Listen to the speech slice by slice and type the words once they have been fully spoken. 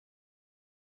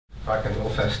I can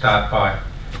also start by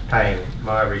paying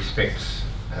my respects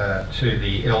to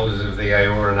the elders of the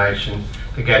Eora Nation,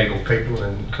 the Gadigal people,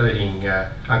 including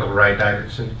Uncle Ray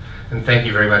Davidson. And thank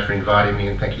you very much for inviting me,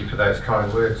 and thank you for those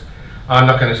kind words. I'm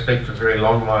not going to speak for very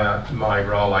long. My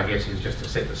role, I guess, is just to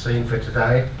set the scene for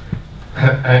today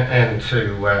and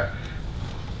to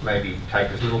maybe take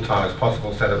as little time as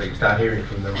possible so that we can start hearing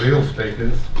from the real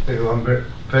speakers, who I'm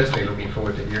personally looking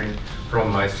forward to hearing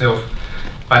from myself.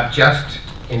 But just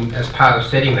as part of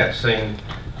setting that scene,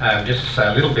 just to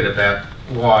say a little bit about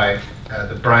why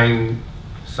the brain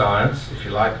science, if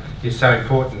you like, is so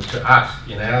important to us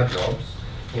in our jobs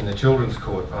in the Children's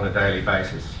Court on a daily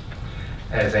basis.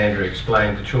 As Andrew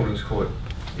explained, the Children's Court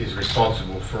is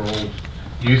responsible for all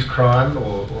youth crime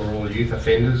or all youth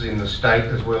offenders in the state,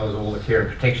 as well as all the care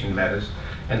and protection matters,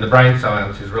 and the brain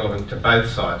science is relevant to both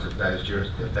sides of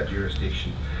that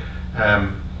jurisdiction.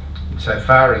 So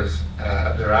far as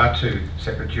there are two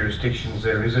separate jurisdictions,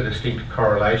 there is a distinct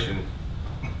correlation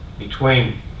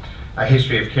between a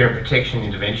history of care and protection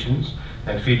interventions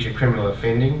and future criminal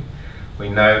offending. We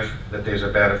know that there's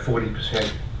about a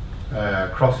 40%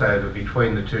 crossover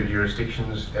between the two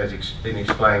jurisdictions, as been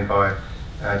explained by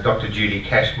Dr. Judy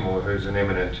Cashmore, who's an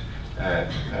eminent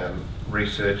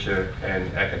researcher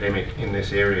and academic in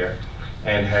this area,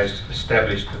 and has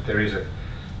established that there is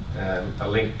a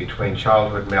link between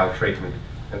childhood maltreatment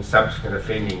and subsequent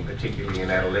offending, particularly in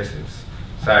adolescence.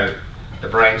 So the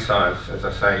brain science, as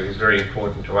I say, is very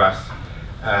important to us,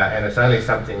 and it's only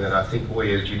something that I think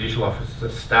we as judicial officers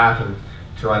are starting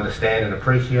to understand and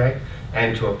appreciate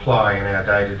and to apply in our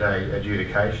day-to-day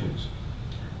adjudications.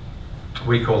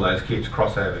 We call those kids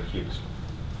crossover kids.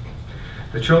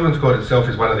 The Children's Court itself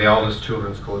is one of the oldest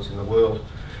children's courts in the world,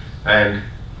 and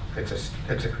it's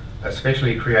a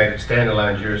specially created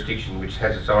standalone jurisdiction which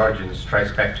has its origins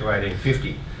traced back to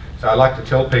 1850. So I like to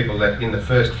tell people that in the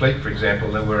First Fleet, for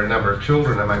example, there were a number of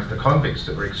children amongst the convicts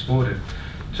that were exported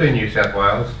to New South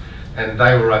Wales, and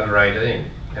they were under 18.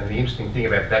 And the interesting thing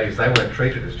about that is they weren't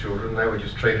treated as children, they were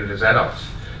just treated as adults.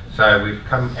 So we've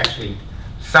come actually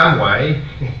some way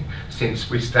since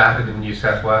we started in New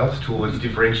South Wales towards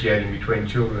differentiating between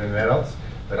children and adults,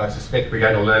 but I suspect we're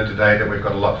going to learn today that we've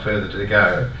got a lot further to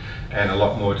go and a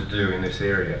lot more to do in this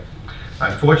area.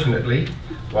 Unfortunately,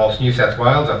 whilst New South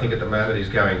Wales, I think at the moment, is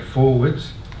going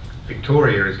forwards,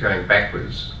 Victoria is going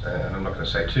backwards. And I'm not going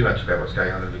to say too much about what's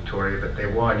going on in Victoria, but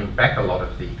they're winding back a lot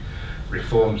of the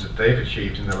reforms that they've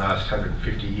achieved in the last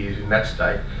 150 years in that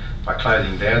state by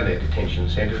closing down their detention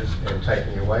centres and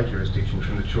taking away jurisdiction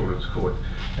from the Children's Court.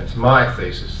 And it's my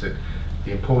thesis that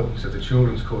the importance of the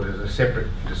Children's Court as a separate,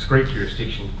 discrete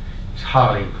jurisdiction is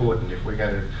highly important if we're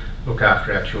going to look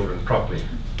after our children properly.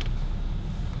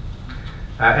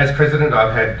 As President,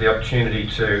 I've had the opportunity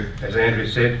to, as Andrew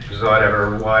said, preside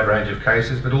over a wide range of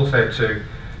cases, but also to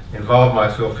involve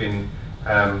myself in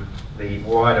the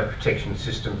wider protection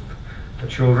system for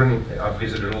children. I've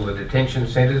visited all the detention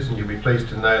centres, and you'll be pleased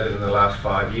to know that in the last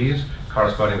 5 years,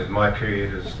 corresponding with my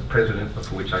period as the President,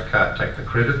 for which I can't take the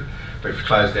credit, we've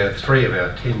closed down 3 of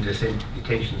our 10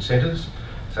 detention centres,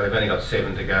 so we've only got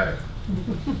 7 to go.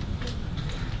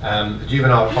 The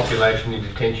juvenile population in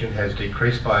detention has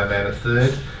decreased by about a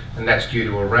third, and that's due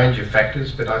to a range of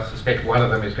factors, but I suspect one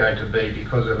of them is going to be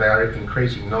because of our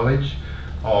increasing knowledge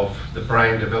of the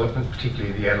brain development,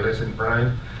 particularly the adolescent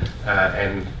brain,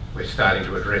 and we're starting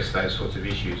to address those sorts of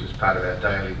issues as part of our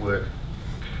daily work.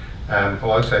 I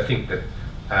also think that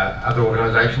other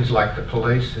organisations like the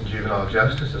police and juvenile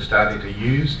justice are starting to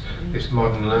use this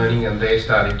modern learning, and they're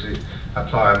starting to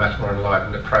apply a much more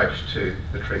enlightened approach to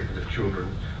the treatment of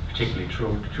children, particularly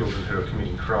children who are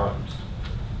committing crimes.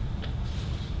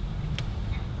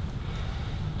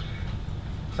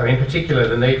 So in particular,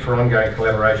 the need for ongoing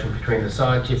collaboration between the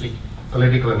scientific,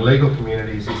 political and legal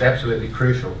communities is absolutely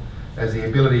crucial, as the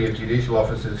ability of judicial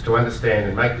officers to understand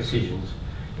and make decisions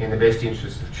in the best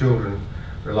interests of children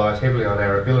relies heavily on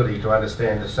our ability to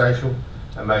understand the social,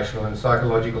 emotional and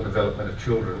psychological development of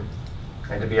children,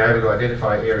 and to be able to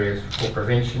identify areas for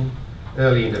prevention,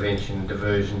 early intervention,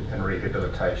 diversion and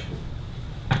rehabilitation.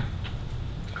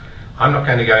 I'm not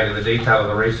going to go into the detail of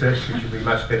the research, which would be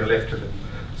much better left to the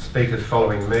speakers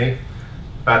following me,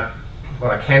 but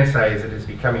what I can say is that it's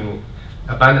becoming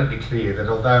abundantly clear that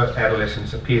although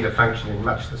adolescents appear to function in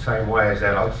much the same way as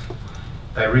adults,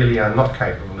 they really are not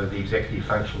capable of the executive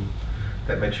function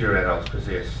that mature adults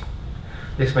possess.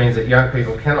 This means that young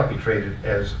people cannot be treated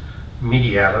as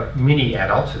mini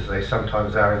adults, as they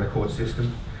sometimes are in the court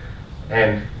system,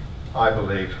 and I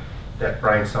believe that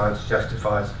brain science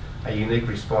justifies a unique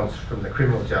response from the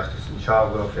criminal justice and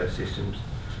child welfare systems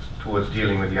towards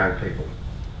dealing with young people.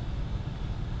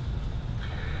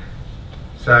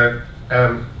 So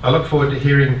I look forward to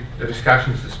hearing the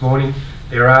discussions this morning.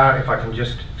 There are, if I can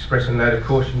just express a note of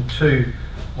caution,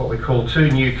 what we call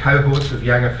two new cohorts of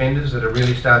young offenders that are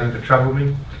really starting to trouble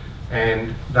me.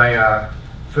 And they are,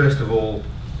 first of all,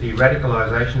 the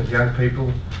radicalisation of young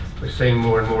people. We're seeing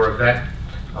more and more of that.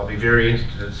 I'll be very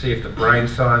interested to see if the brain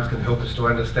science can help us to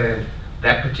understand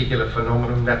that particular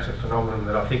phenomenon. That's a phenomenon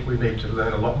that I think we need to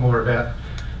learn a lot more about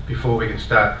before we can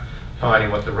start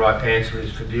finding what the right answer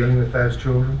is for dealing with those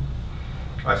children.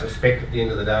 I suspect at the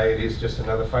end of the day it is just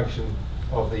another function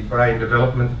of the brain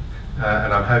development,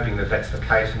 and I'm hoping that that's the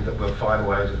case and that we'll find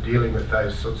ways of dealing with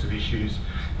those sorts of issues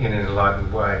in an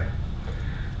enlightened way.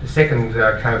 The second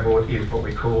cohort is what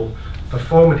we call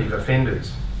performative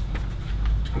offenders.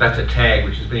 That's a tag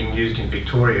which is being used in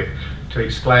Victoria to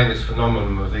explain this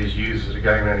phenomenon of these youths that are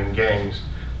going around in gangs,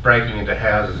 breaking into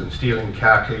houses and stealing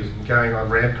car keys and going on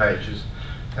rampages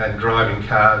and driving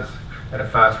cars at a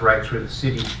fast rate through the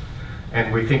city.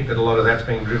 And we think that a lot of that's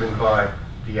being driven by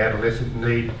the adolescent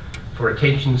need for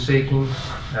attention seeking,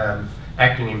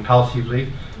 acting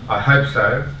impulsively. I hope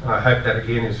so. I hope that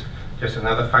again is just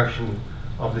another function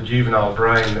of the juvenile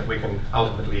brain that we can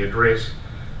ultimately address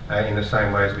in the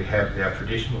same way as we have with our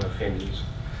traditional offenders.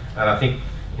 And I think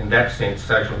in that sense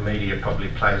social media probably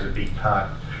plays a big part,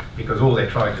 because all they're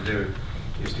trying to do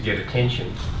is to get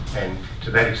attention, and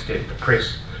to that extent the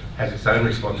press has its own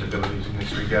responsibilities in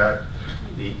this regard.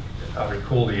 I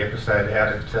recall the episode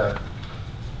out at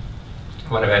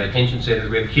one of our detention centres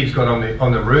where the kids got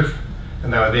on the roof,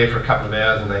 and they were there for a couple of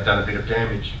hours and they'd done a bit of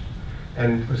damage,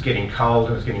 and it was getting cold,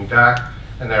 it was getting dark,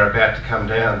 and they were about to come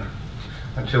down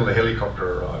until the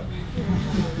helicopter arrived,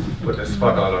 put a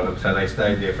spotlight on them, so they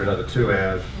stayed there for another 2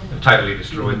 hours and totally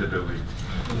destroyed the building.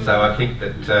 So I think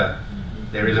that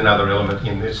there is another element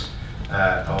in this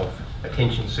of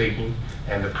attention seeking,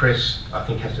 and the press I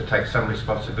think has to take some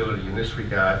responsibility in this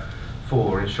regard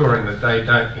for ensuring that they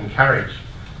don't encourage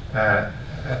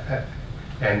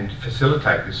and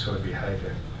facilitate this sort of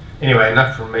behaviour. Anyway,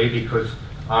 enough from me, because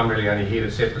I'm really only here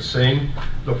to set the scene.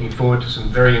 Looking forward to some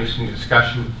very interesting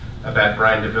discussion about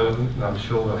brain development, and I'm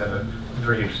sure we'll have a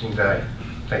very interesting day.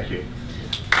 Thank you.